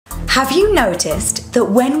Have you noticed that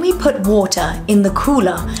when we put water in the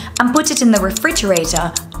cooler and put it in the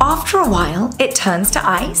refrigerator, after a while it turns to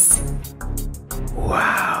ice?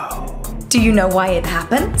 Wow! Do you know why it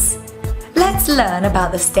happens? Let's learn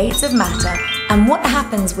about the states of matter and what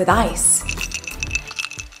happens with ice.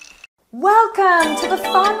 Welcome to the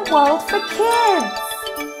fun world for kids!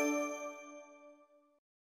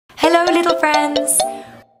 Hello little friends!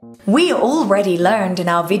 We already learned in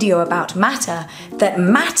our video about matter that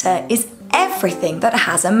matter is everything that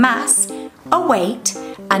has a mass, a weight,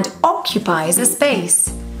 and occupies a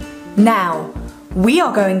space. Now, we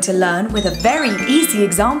are going to learn with a very easy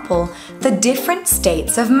example the different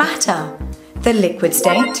states of matter: the liquid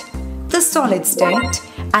state, the solid state,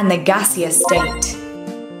 and the gaseous state.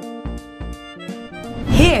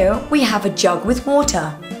 Here we have a jug with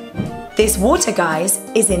water. This water, guys,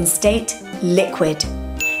 is in state liquid.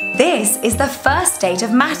 This is the first state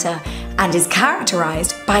of matter and is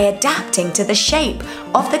characterized by adapting to the shape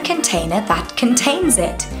of the container that contains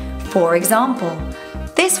it. For example,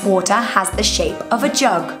 this water has the shape of a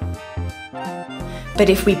jug. But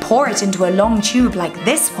if we pour it into a long tube like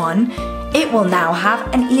this one, it will now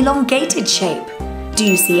have an elongated shape. Do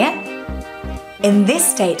you see it? In this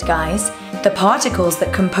state, guys, the particles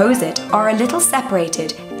that compose it are a little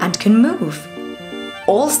separated and can move.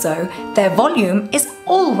 Also, their volume is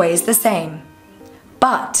always the same.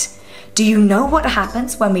 But do you know what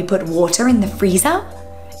happens when we put water in the freezer?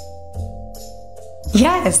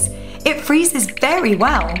 Yes, it freezes very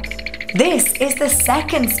well. This is the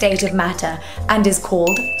second state of matter and is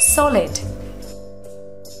called solid.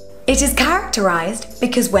 It is characterized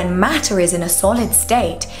because when matter is in a solid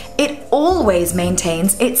state, it always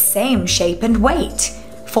maintains its same shape and weight.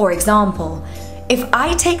 For example, if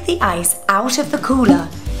I take the ice out of the cooler,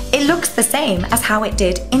 it looks the same as how it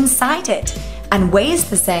did inside it and weighs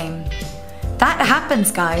the same. That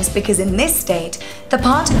happens, guys, because in this state, the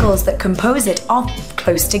particles that compose it are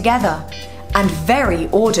close together and very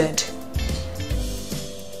ordered.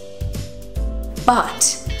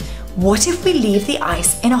 But what if we leave the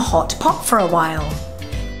ice in a hot pot for a while?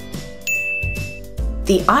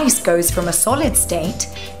 The ice goes from a solid state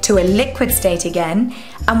to a liquid state again,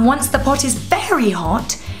 and once the pot is very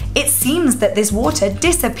hot, it seems that this water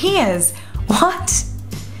disappears. What?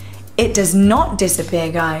 It does not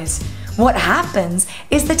disappear, guys. What happens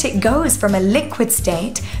is that it goes from a liquid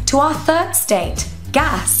state to our third state,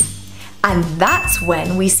 gas. And that's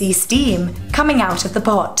when we see steam coming out of the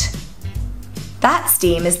pot. That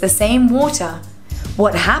steam is the same water.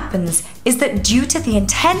 What happens is that due to the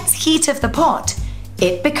intense heat of the pot,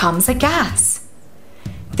 it becomes a gas.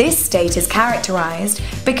 This state is characterized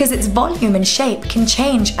because its volume and shape can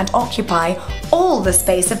change and occupy all the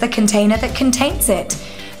space of the container that contains it.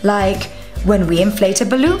 Like when we inflate a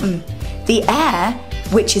balloon, the air,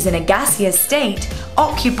 which is in a gaseous state,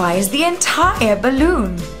 occupies the entire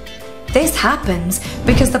balloon. This happens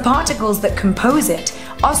because the particles that compose it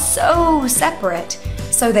are so separate,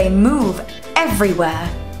 so they move everywhere.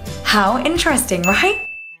 How interesting, right?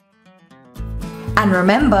 And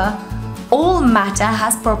remember, all matter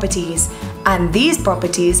has properties, and these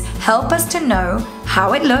properties help us to know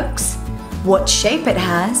how it looks, what shape it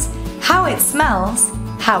has, how it smells,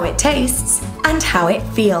 how it tastes, and how it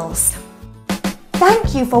feels.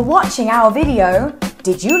 Thank you for watching our video.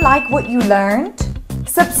 Did you like what you learned?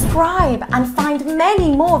 Subscribe and find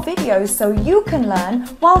many more videos so you can learn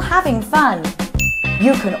while having fun.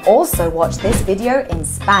 You can also watch this video in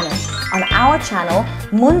Spanish on our channel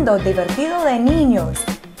Mundo Divertido de Niños.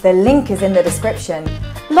 The link is in the description.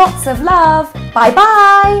 Lots of love. Bye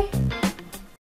bye.